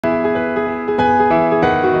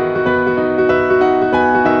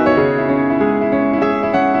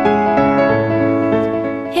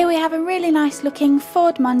nice looking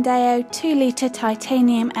Ford Mondeo 2 litre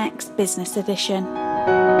Titanium X Business Edition.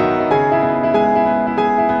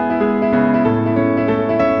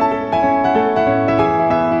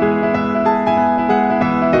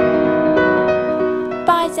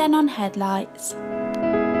 Bi-xenon headlights.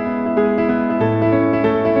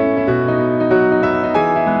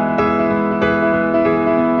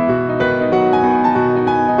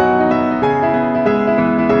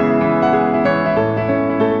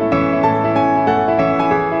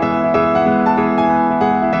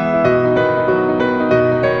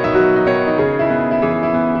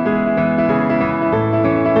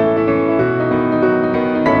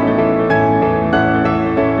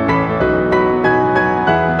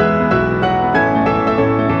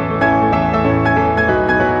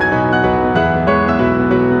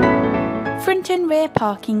 Front and rear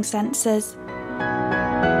parking sensors.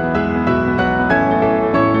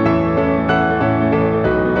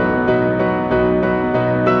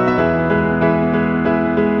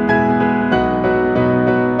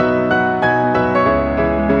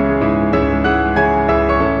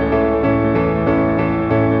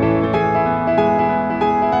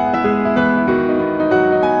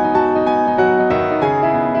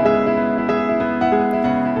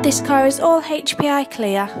 This car is all HPI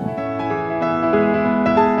clear.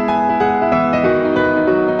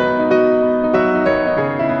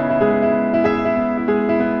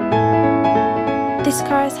 This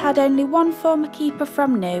car has had only one former keeper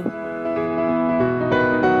from new.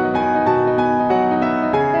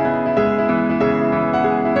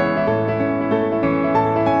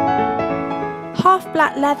 Half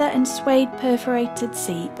black leather and suede perforated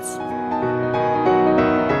seats.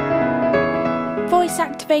 Voice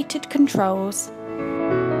activated controls.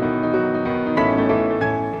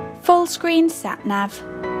 Full screen sat nav.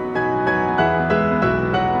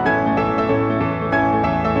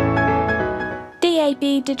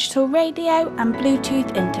 DAB digital radio and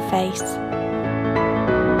Bluetooth interface.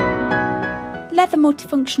 Leather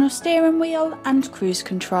multifunctional steering wheel and cruise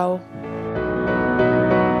control.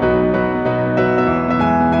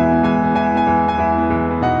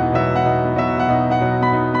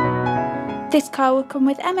 This car will come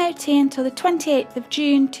with MOT until the 28th of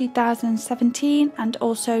June 2017 and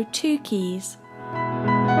also 2 keys.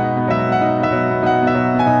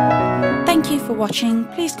 Thank you for watching.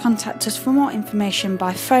 Please contact us for more information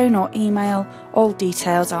by phone or email. All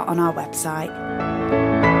details are on our website.